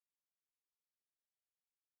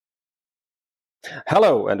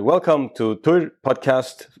Hello and welcome to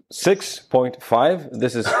Týrcast 6.5.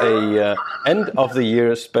 This is a end of the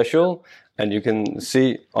year special, and you can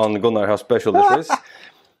see on Gunnar how special this is.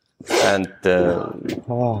 And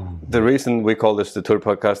the reason we call this the Týr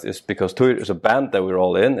podcast is because Týr is a band that we're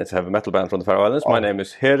all in. It's a heavy metal band from the Faroe Islands. My name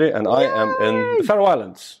is Heri, and I am in the Faroe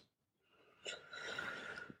Islands.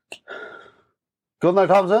 Gunnar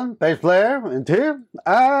Thompson, bass player in Týr,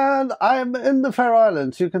 and I'm in the Faroe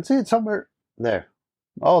Islands. You can see it somewhere there.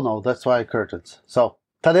 Oh no, that's why curtains. So,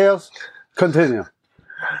 Thaddeus, continue.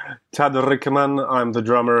 Tad Rickeman, I'm the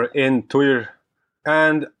drummer in Týr,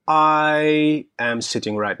 and I am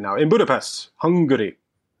sitting right now in Budapest, Hungary.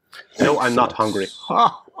 No, I'm not hungry.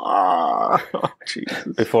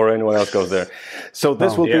 Before anyone else goes there. So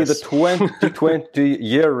this will be the 2020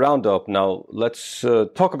 year roundup. Now, let's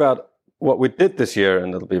talk about what we did this year,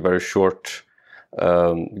 and it'll be a very short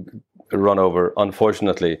run over,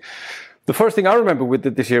 unfortunately. The first thing I remember we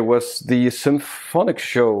did this year was the symphonic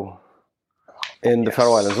show in the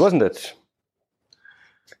Faroe Islands, wasn't it?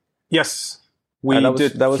 Yes.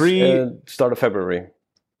 That was start of February.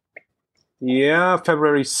 Yeah,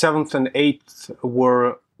 February 7th and 8th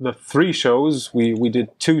were the three shows. We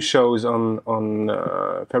did two shows on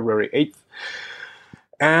February 8th.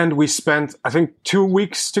 And we spent, I think, 2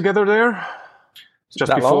 weeks together there. Just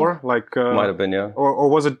that before, long? Might have been, yeah. Or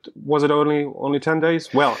was it only 10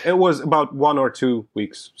 days? Well, it was about 1 or 2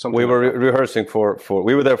 weeks. Something. We were rehearsing for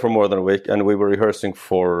we were there for more than a week, and we were rehearsing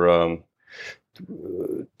for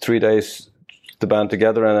 3 days, the band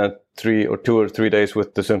together, and then 2 or 3 days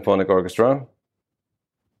with the symphonic orchestra.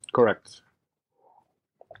 Correct.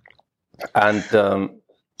 And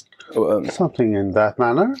something in that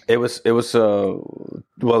manner. It was.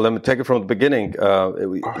 Well, let me take it from the beginning.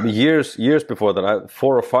 Years before that,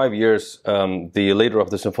 4 or 5 years, the leader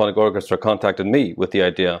of the symphonic orchestra contacted me with the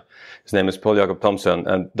idea. His name is Paul Jakob Thomsen,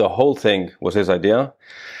 and the whole thing was his idea.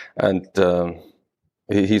 And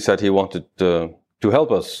he said he wanted to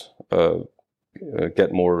help us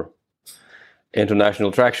get more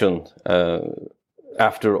international traction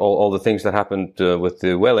after all the things that happened with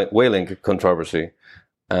the whaling controversy.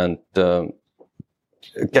 And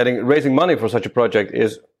raising money for such a project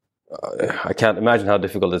is, I can't imagine how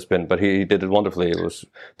difficult it's been, but he did it wonderfully. It was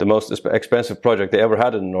the most expensive project they ever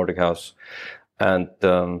had in the Nordic House. And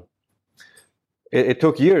it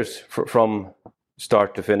took years from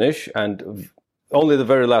start to finish, and only the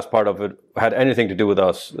very last part of it had anything to do with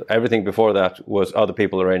us. Everything before that was other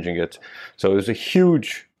people arranging it. So it was a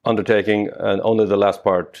huge undertaking, and only the last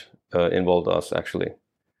part involved us, actually.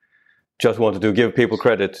 Just wanted to give people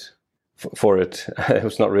credit for it. It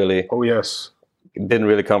was not really. Oh yes. It didn't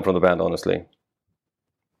really come from the band, honestly.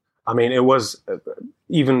 I mean, it was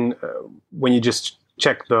even when you just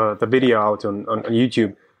check the video out on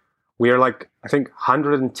YouTube. We are like, I think,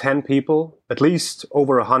 110 people, at least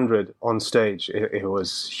over 100 on stage. It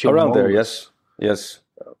was humongous. Around there, yes.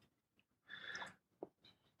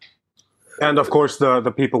 And of course,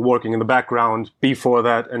 the people working in the background before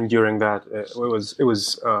that and during that. It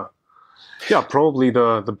was. Yeah, probably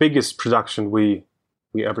the biggest production we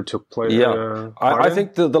ever took place. Yeah, I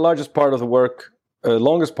think the largest part of the work,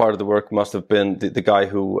 longest part of the work must have been the guy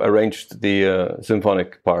who arranged the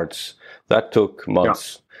symphonic parts. That took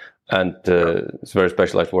months, and it's very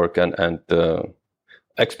specialized work and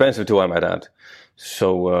expensive too, I might add.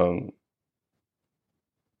 So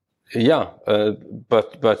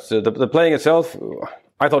but the playing itself,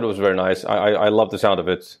 I thought it was very nice. I love the sound of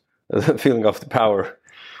it, the feeling of the power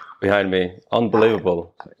behind me,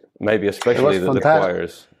 unbelievable. Maybe especially the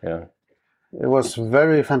choirs. Yeah, it was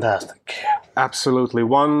very fantastic. Absolutely,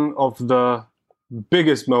 one of the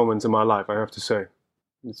biggest moments in my life, I have to say.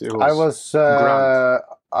 I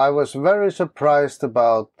was very surprised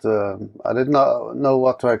about. I did not know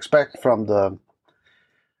what to expect from the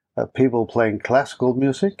people playing classical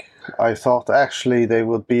music. I thought actually they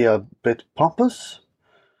would be a bit pompous,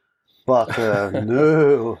 but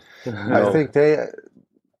no. I think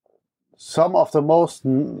some of the most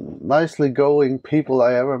nicely going people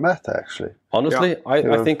I ever met, actually. Honestly,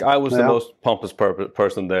 I think I was the most pompous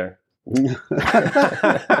person there.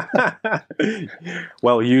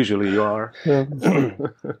 Well, usually you are.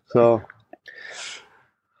 So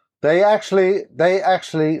they actually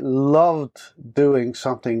loved doing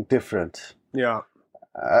something different. Yeah.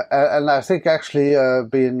 And I think actually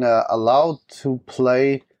being allowed to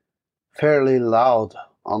play fairly loud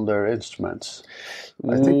on their instruments.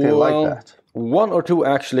 I think they like that. 1 or 2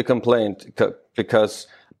 actually complained because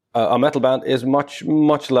a metal band is much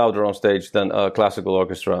louder on stage than a classical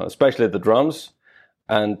orchestra, especially the drums.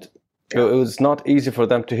 And It was not easy for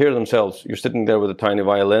them to hear themselves. You're sitting there with a tiny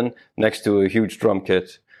violin next to a huge drum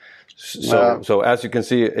kit. So as you can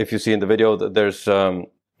see, if you see in the video, that there's a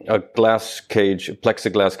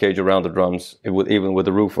plexiglass cage around the drums, even with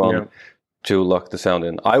the roof on, to lock the sound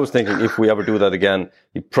in. I was thinking if we ever do that again,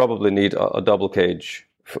 you probably need a double cage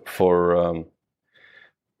for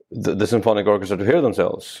the symphonic orchestra to hear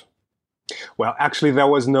themselves. Well, actually, there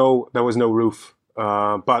was no roof,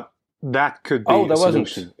 but that could be a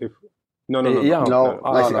solution. No.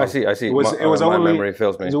 I see. It was only, my memory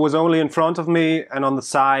fails me. It was only in front of me and on the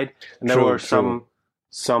side, and there were some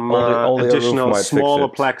only additional smaller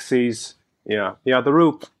plexis. Yeah. The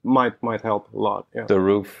roof might help a lot. Yeah. The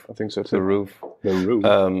roof. I think so too. The roof.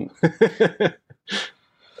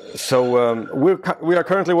 So we are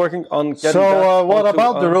currently working on getting. So what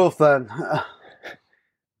about the roof then?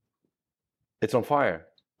 It's on fire.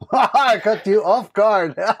 I cut you off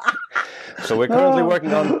guard. So we're currently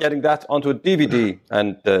working on getting that onto a DVD,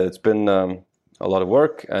 and it's been a lot of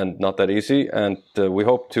work and not that easy. And we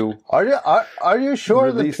hope to. Are you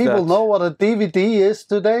sure that people know what a DVD is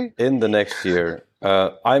today? In the next year,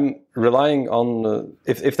 I'm relying on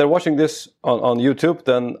if they're watching this on YouTube,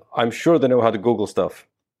 then I'm sure they know how to Google stuff.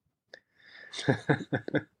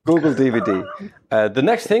 Google DVD. The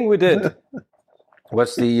next thing we did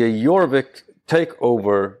was the Jorvik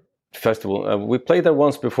Takeover Festival. We played there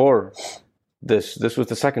once before. This was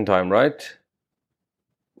the second time, right?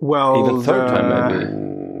 Well, even third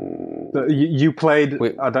time maybe. You played.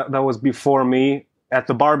 That was before me at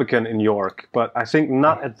the Barbican in York, but I think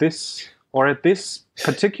not at this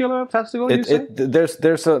particular festival.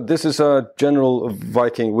 This is a general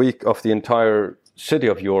Viking week of the entire city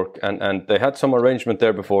of York, and they had some arrangement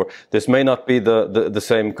there before. This may not be the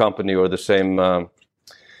same company or the same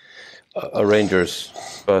arrangers,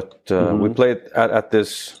 but we played at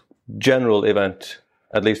this general event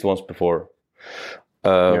at least once before.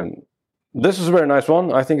 This is a very nice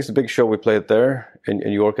one. I think it's a big show we played there in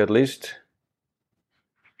York at least.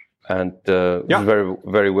 And it was very,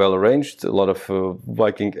 very well arranged. A lot of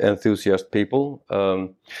Viking enthusiast people.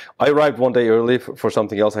 I arrived one day early for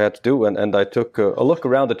something else I had to do, and I took a look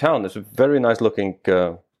around the town. It's a very nice looking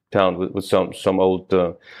town with some old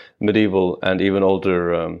medieval and even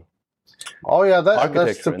older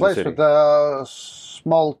that's the place with the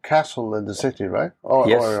small castle in the city, right?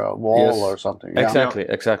 Or a wall or something.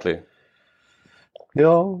 Exactly.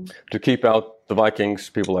 Yeah. To keep out the Vikings,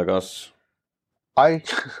 people like us. I'm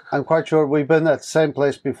quite sure we've been at the same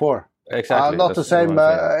place before. Exactly. Not the same.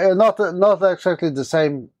 Not exactly the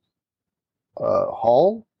same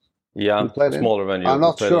hall. Yeah, smaller venue. I'm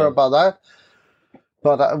not sure about that,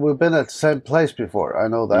 but we've been at the same place before. I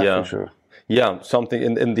know that for sure. Yeah, something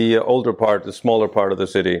in the older part, the smaller part of the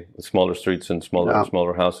city, the smaller streets and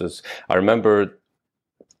smaller houses. I remember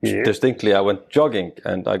distinctly. I went jogging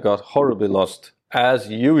and I got horribly lost as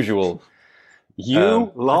usual.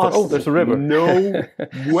 You lost? Thought, there's a river. No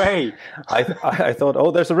way. I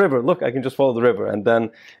thought, there's a river. Look, I can just follow the river. And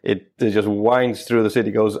then it just winds through the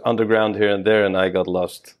city, goes underground here and there, and I got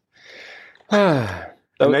lost. And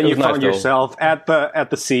then you found yourself at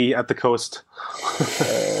the sea, at the coast.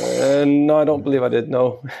 No, I don't believe I did,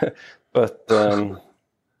 no. But it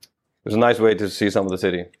was a nice way to see some of the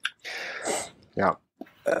city. Yeah.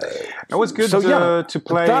 It was good to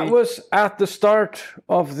play. That was at the start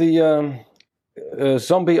of the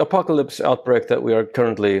zombie apocalypse outbreak that we are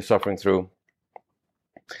currently suffering through.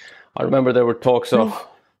 I remember there were talks of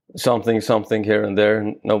something here and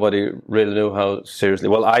there. Nobody really knew how seriously.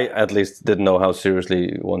 Well, I at least didn't know how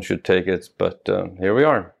seriously one should take it, but here we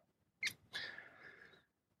are.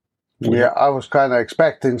 Yeah, I was kind of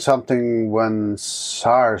expecting something when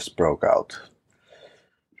SARS broke out.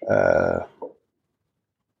 That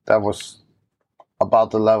was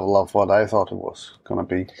about the level of what I thought it was going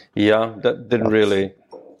to be. Yeah, that didn't really.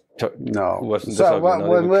 No, wasn't so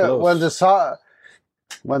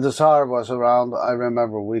when the SAR was around, I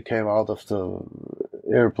remember we came out of the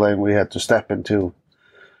airplane. We had to step into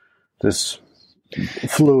this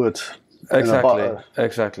fluid.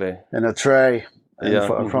 Exactly. In a tray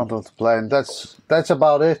in front of the plane. That's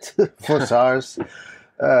about it for SARS.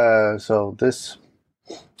 So this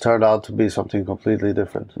turned out to be something completely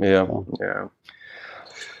different. Yeah. So. Yeah.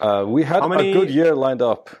 We had a good year lined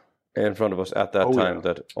up in front of us at that time.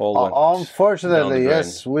 That all went unfortunately,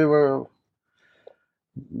 yes, we were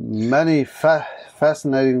many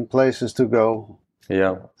fascinating places to go.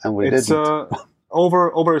 Yeah, and we didn't.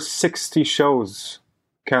 Over 60 shows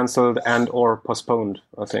cancelled and or postponed.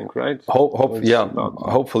 I think, right?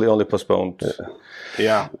 Hopefully only postponed.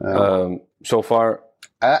 Yeah. So far,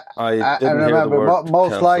 I didn't remember hear the word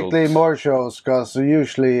most cancelled. likely more shows because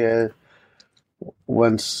usually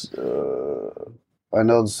I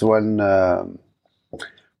notice when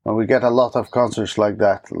we get a lot of concerts like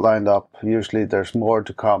that lined up, usually there's more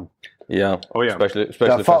to come. Yeah. Oh yeah. Especially The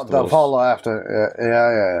festivals. follow after.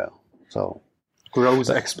 Yeah. So Grows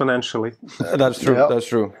exponentially. That's true. Yep. That's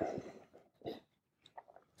true.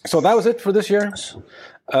 So that was it for this year.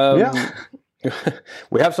 yeah.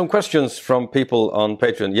 We have some questions from people on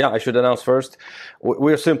Patreon. Yeah, I should announce first.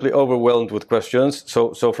 We're simply overwhelmed with questions.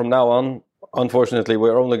 So from now on, unfortunately,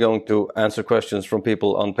 we're only going to answer questions from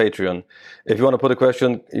people on Patreon. If you want to put a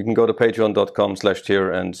question, you can go to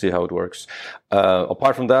patreon.com/tier and see how it works.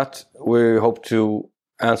 Apart from that, we hope to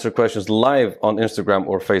answer questions live on Instagram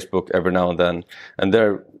or Facebook every now and then. And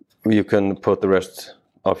there you can put the rest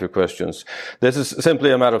of your questions. This is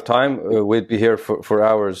simply a matter of time. We'd be here for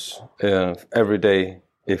hours every day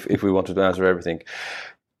if we wanted to answer everything.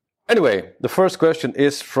 Anyway, the first question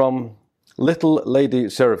is from Little Lady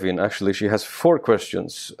Seraphine. Actually, she has 4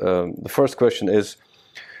 questions. The first question is,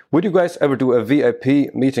 would you guys ever do a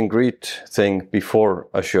VIP meet and greet thing before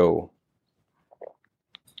a show?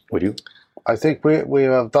 Would you? I think we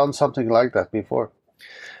have done something like that before.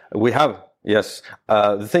 We have. Yes.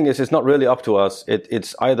 The thing is, it's not really up to us.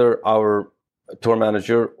 It's either our tour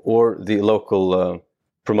manager or the local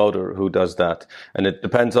promoter who does that. And it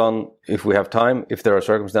depends on if we have time, if there are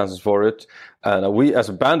circumstances for it. And we, as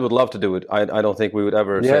a band, would love to do it. I don't think we would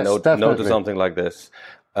ever say no to something like this.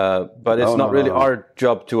 But it's not really our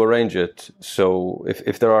job to arrange it. So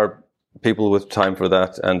if there are people with time for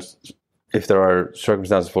that, and if there are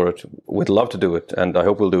circumstances for it, we'd love to do it. And I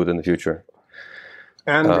hope we'll do it in the future.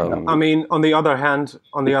 And I mean, on the other hand,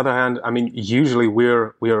 I mean, usually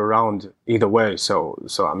we're around either way. So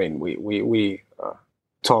I mean, we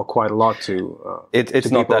talk quite a lot to. It's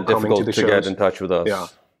to not that people coming difficult to get in touch with us. Yeah.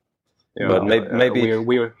 But maybe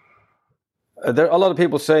we're there are a lot of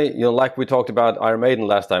people say, like we talked about Iron Maiden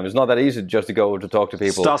last time. It's not that easy just to go to talk to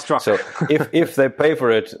people. Starstruck. So if they pay for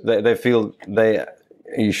it, they feel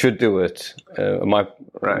you should do it.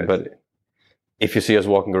 Right. But if you see us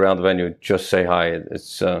walking around the venue, just say hi.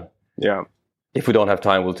 It's If we don't have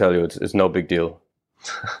time, we'll tell you. It's no big deal.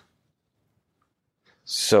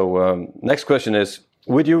 So next question is: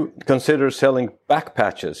 would you consider selling back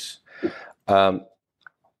patches?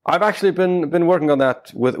 I've actually been working on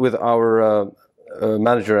that with our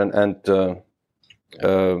manager and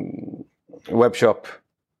web shop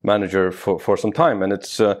manager for some time, and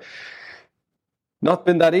it's not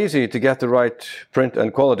been that easy to get the right print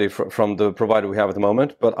and quality from the provider we have at the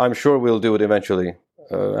moment, but I'm sure we'll do it eventually.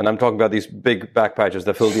 And I'm talking about these big back patches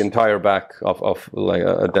that fill the entire back of like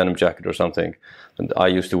a denim jacket or something that I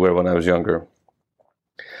used to wear when I was younger.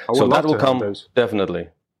 So that will come, definitely.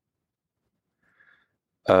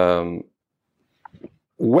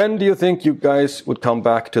 When do you think you guys would come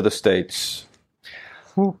back to the States?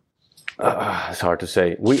 It's hard to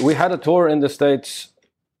say. We had a tour in the States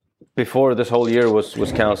before this whole year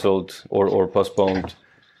was cancelled or postponed.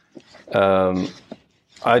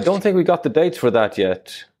 I don't think we got the dates for that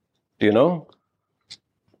yet. Do you know?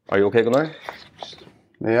 Are you okay, Gunnar?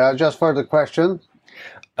 Yeah, just for the question.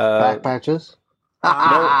 Back patches.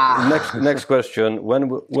 No, next question. When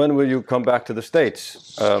will you come back to the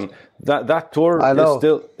States? That tour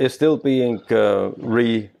is still being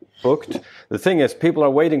rebooked. The thing is, people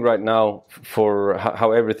are waiting right now for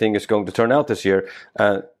how everything is going to turn out this year.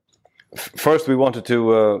 First, we wanted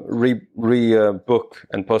to rebook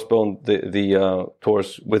and postpone the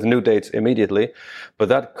tours with new dates immediately, but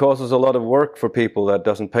that causes a lot of work for people that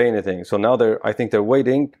doesn't pay anything. So now I think they're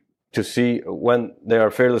waiting to see when they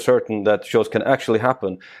are fairly certain that shows can actually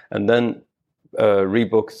happen, and then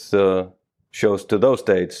rebook the shows to those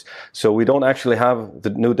dates. So we don't actually have the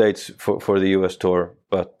new dates for the US tour,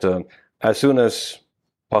 but as soon as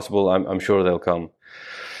possible, I'm sure they'll come.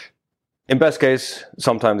 In best case,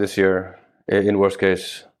 sometime this year. In worst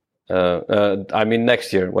case, I mean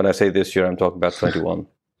next year. When I say this year, I'm talking about 21.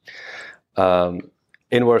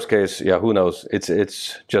 In worst case, who knows?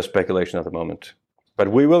 It's just speculation at the moment. But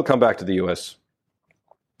we will come back to the US.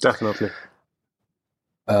 Definitely.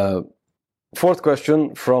 Fourth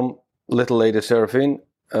question from Little Lady Seraphine.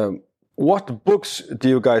 What books do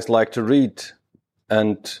you guys like to read,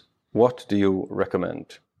 and what do you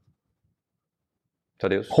recommend?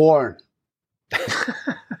 Thaddeus? Porn.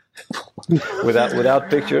 without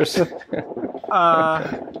pictures.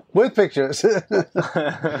 With pictures.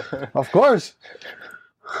 Of course.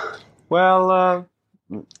 Well,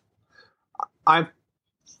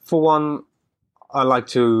 for one, I like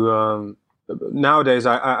to nowadays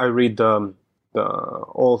I read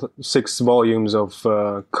all 6 volumes of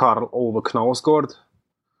Karl Ove Knausgård,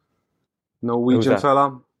 Norwegian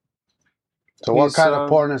fella. So what kind of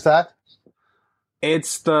porn is that?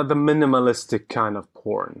 It's the minimalistic kind of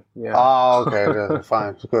porn. Yeah. Oh, okay,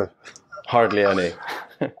 fine, good. Hardly any.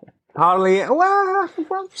 Hardly. Well,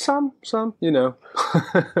 some,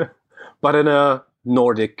 but in a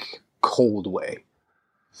Nordic cold way.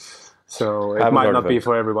 So it might not be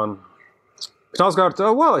for everyone. Knausgaard,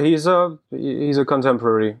 well, he's a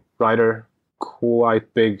contemporary writer,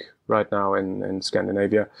 quite big right now in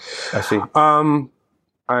Scandinavia. I see. Well,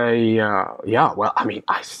 I mean,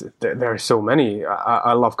 there are so many.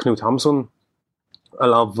 I love Knut Hamsun. I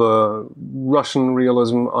love Russian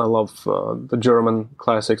realism. I love the German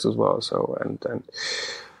classics as well. So and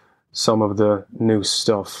some of the new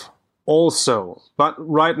stuff also. But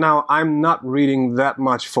right now, I'm not reading that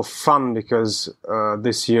much for fun because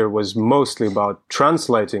this year was mostly about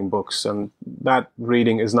translating books, and that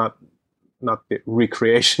reading is not the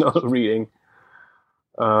recreational reading.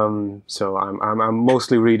 So I'm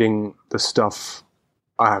mostly reading the stuff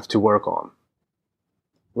I have to work on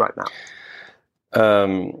right now.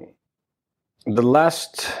 The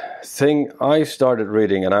last thing I started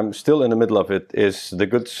reading, and I'm still in the middle of it, is The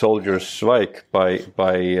Good Soldier's Zweig by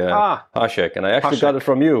Hasek, and I actually got it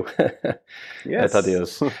from you, yes.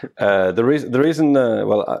 Thaddeus. The reason,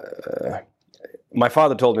 my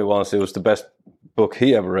father told me once it was the best book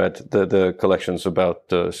he ever read, the collections about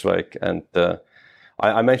Zweig, and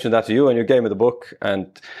I mentioned that to you, and you gave me the book,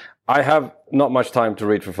 and I have not much time to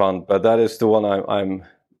read for fun, but that is the one I'm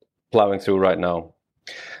plowing through right now.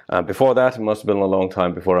 Before that, it must have been a long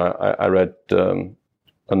time before I read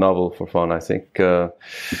a novel for fun. I think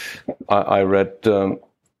I read,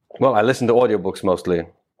 I listened to audiobooks mostly.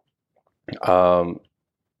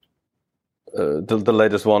 The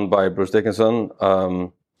latest one by Bruce Dickinson,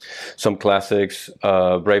 some classics,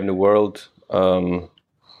 Brave New World, and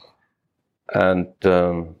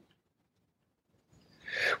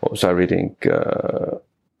what was I reading?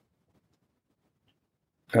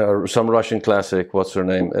 Some Russian classic. What's her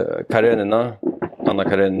name? Karenina, Anna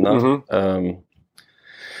Karenina. Mm-hmm.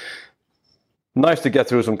 Nice to get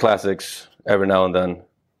through some classics every now and then,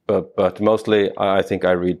 but mostly I think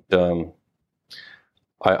I read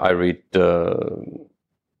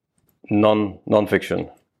non-fiction,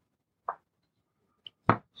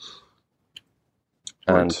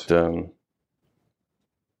 and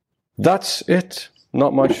that's it.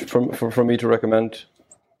 Not much for me to recommend.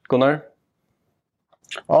 Gunnar?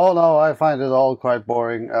 Oh no, I find it all quite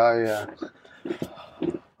boring.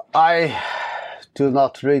 I do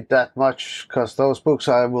not read that much because those books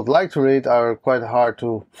I would like to read are quite hard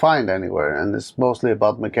to find anywhere, and it's mostly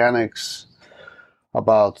about mechanics,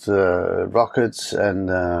 about rockets and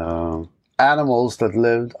animals that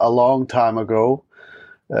lived a long time ago.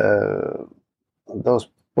 Those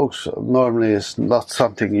books normally is not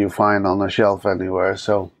something you find on a shelf anywhere,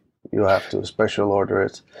 so you have to special order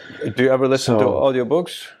it. Do you ever listen to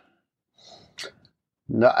audiobooks?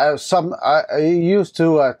 No, I used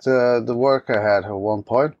to at the work I had at one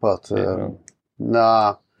point, but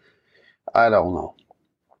nah, I don't know.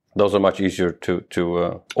 Those are much easier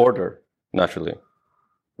to order naturally.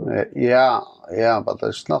 Yeah, but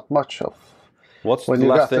there's not much of. What's the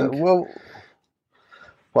last thing?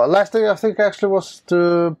 Last thing I think actually was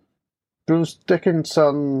the Bruce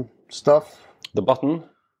Dickinson stuff. The Button.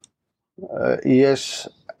 Yes,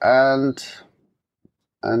 and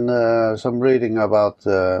some reading about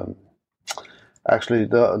actually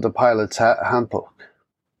the pilot's handbook.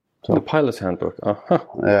 So, the pilot's handbook. Uh-huh.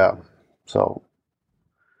 Yeah. So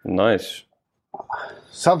nice.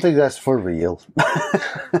 Something that's for real.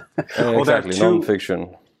 Exactly,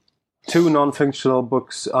 non-fiction. Two non-fictional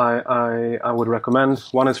books I would recommend.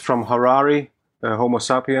 One is from Harari, Homo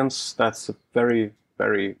Sapiens. That's a very,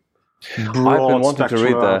 very broad I've been wanting to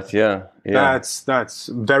read that. Yeah. That's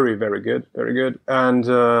very, very good, very good. And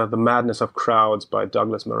The Madness of Crowds by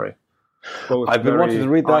Douglas Murray. I've been wanting to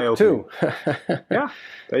read that too. Yeah,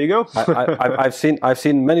 there you go. I've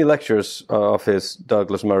seen many lectures of his,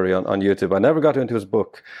 Douglas Murray, on YouTube. I never got into his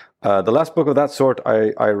book. The last book of that sort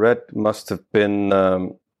I read must have been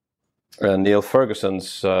Neil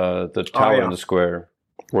Ferguson's The Tower and the Square,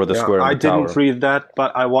 or The Square and the Tower. I didn't read that,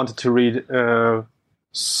 but I wanted to read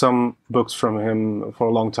some books from him for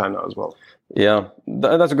a long time now as well. Yeah,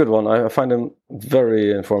 that's a good one. I find him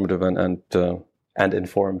very informative and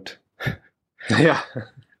informed. Yeah.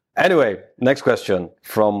 Anyway, next question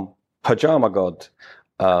from Pajama God.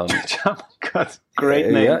 Pajama God,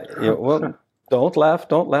 great name. Yeah, well, don't laugh.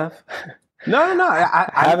 No,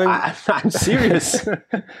 I'm serious.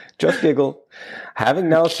 Just giggle. Having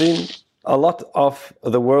now seen a lot of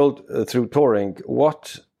the world through touring,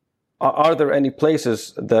 what are there any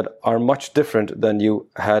places that are much different than you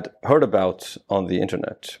had heard about on the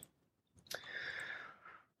internet?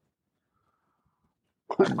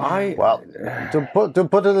 Well, to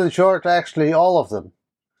put it in short, actually, all of them.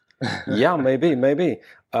 Yeah, maybe.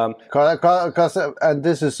 Because and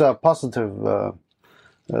this is a positive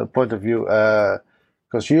point of view.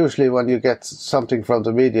 Because usually when you get something from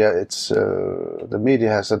the media, it's the media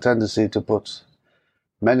has a tendency to put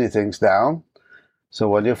many things down. So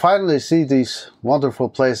when you finally see these wonderful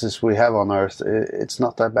places we have on Earth, it's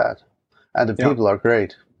not that bad, and the people are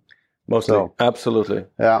great. Mostly, so, absolutely.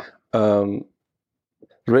 Yeah.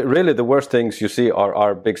 Really, the worst things you see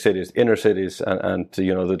are big cities, inner cities, and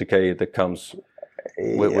the decay that comes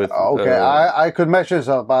with okay, I could mention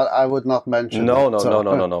some, but I would not mention.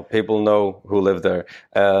 No. People know who live there.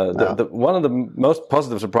 One of the most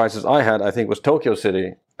positive surprises I had, I think, was Tokyo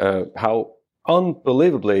City. How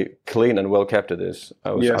unbelievably clean and well kept it is.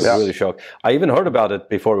 I was really shocked. I even heard about it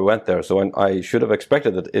before we went there, so I should have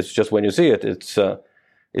expected it. It's just when you see it, it's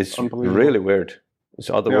really weird. It's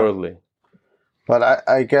otherworldly. Yeah. But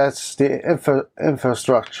I guess the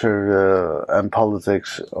infrastructure and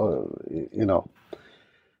politics,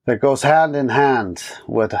 that goes hand in hand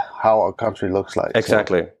with how a country looks like.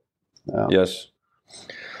 Exactly. So, yes.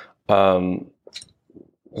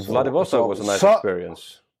 Vladivostok was a nice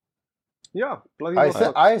experience. Yeah,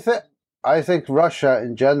 Vladivostok. I think Russia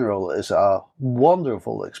in general is a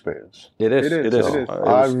wonderful experience. It is.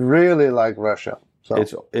 I really like Russia.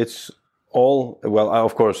 So. It's all, well,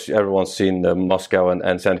 of course, everyone's seen Moscow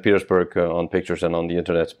and St. Petersburg on pictures and on the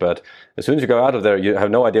internet, but as soon as you go out of there, you have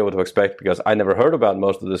no idea what to expect, because I never heard about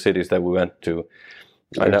most of the cities that we went to.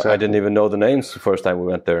 Exactly. I didn't even know the names the first time we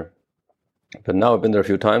went there. But now I've been there a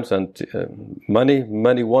few times, and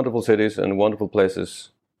many wonderful cities and wonderful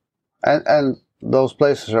places. And those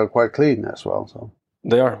places are quite clean as well. So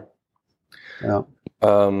they are. Yeah.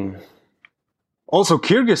 Also,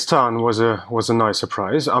 Kyrgyzstan was a nice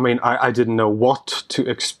surprise. I mean, I didn't know what to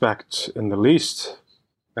expect in the least,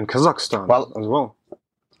 and Kazakhstan as well.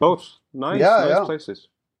 Both nice places.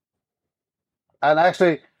 And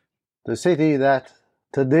actually, the city that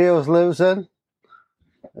Tadeusz lives in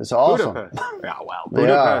is awesome. Budapest.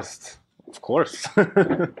 Budapest, of course.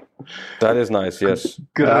 That is nice. Yes.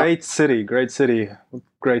 Great city, great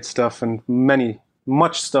stuff, and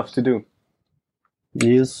much stuff to do.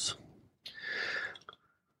 Yes.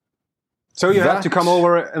 So you have to come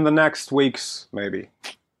over in the next weeks, maybe.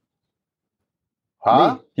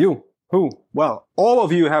 Huh? Me? You? Who? Well, all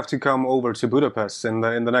of you have to come over to Budapest in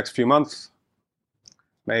the next few months.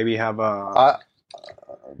 Maybe have a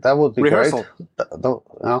that would be rehearsal.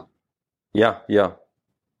 Great. Yeah.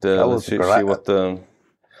 Let's see what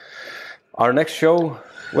our next show.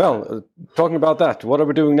 Well, talking about that, what are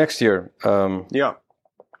we doing next year?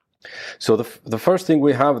 So the first thing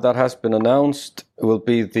we have that has been announced will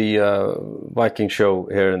be the Viking show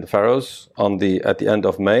here in the Faroes at the end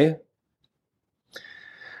of May.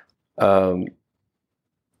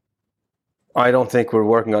 I don't think we're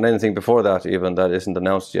working on anything before that, even that isn't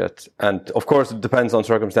announced yet. And of course, it depends on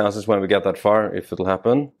circumstances when we get that far, if it'll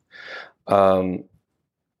happen. Then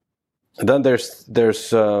there's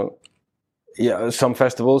some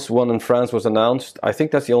festivals. One in France was announced. I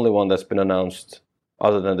think that's the only one that's been announced,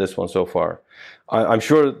 other than this one so far. I'm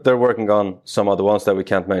sure they're working on some other ones that we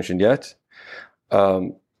can't mention yet.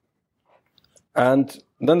 And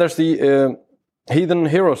then there's the Heathen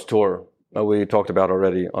Heroes Tour we talked about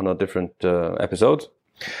already on a different episode.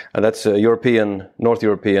 And that's a European, North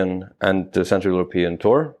European and Central European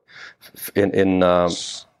tour in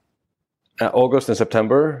August and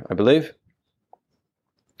September, I believe.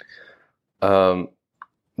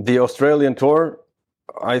 The Australian tour,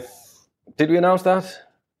 did we announce that?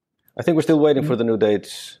 I think we're still waiting for the new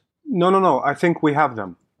dates. No. I think we have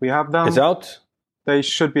them. It's out? They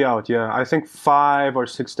should be out, yeah. I think 5 or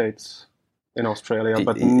 6 dates in Australia,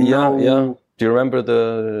 but yeah. Do you remember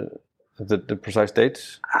the precise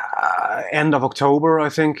dates? End of October, I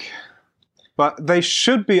think. But they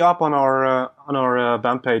should be up on our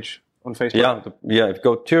band page on Facebook. Yeah. If you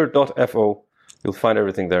go Týr.fo, you'll find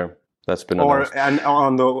everything there. That's been announced. And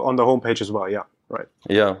on the homepage as well. Yeah, right.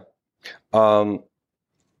 Yeah. Like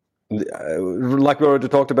we already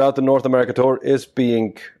talked about, the North America tour is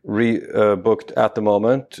being booked at the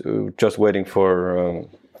moment. Just waiting for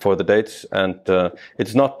the dates, and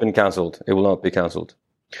it's not been cancelled. It will not be cancelled.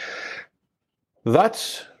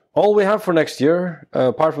 That's all we have for next year.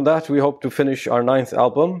 Apart from that, we hope to finish our 9th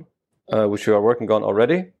album, which we are working on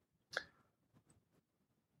already.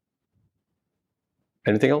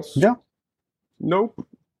 Anything else? Yeah. Nope.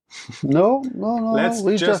 No.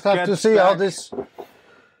 We just have to see how this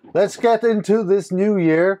let's get into this new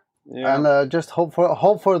year and just hope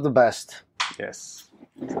for the best. Yes.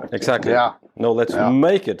 Exactly. Yeah. No, let's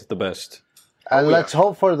make it the best. And let's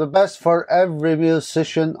hope for the best for every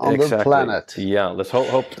musician on the planet. Yeah, let's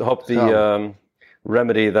hope the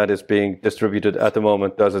remedy that is being distributed at the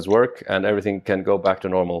moment does its work and everything can go back to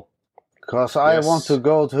normal. Because I want to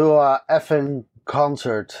go to a effing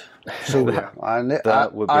concert soon.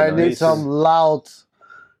 I need some loud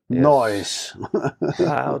noise.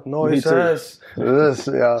 Loud noises. Yes,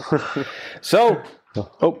 yeah. So,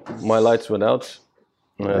 my lights went out.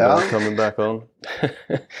 They're coming back on.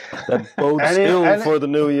 That bodes ill for the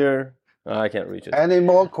new year. I can't reach it. Any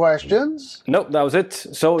more questions? Nope, that was it.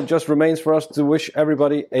 So it just remains for us to wish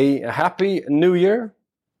everybody a happy new year.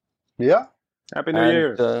 Yeah. Happy New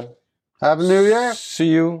Year. Happy New Year. See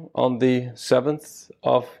you on the 7th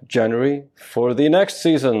of January for the next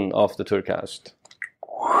season of the Týrcast.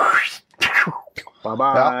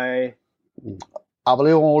 Bye-bye.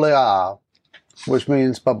 Which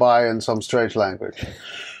means bye-bye in some strange language.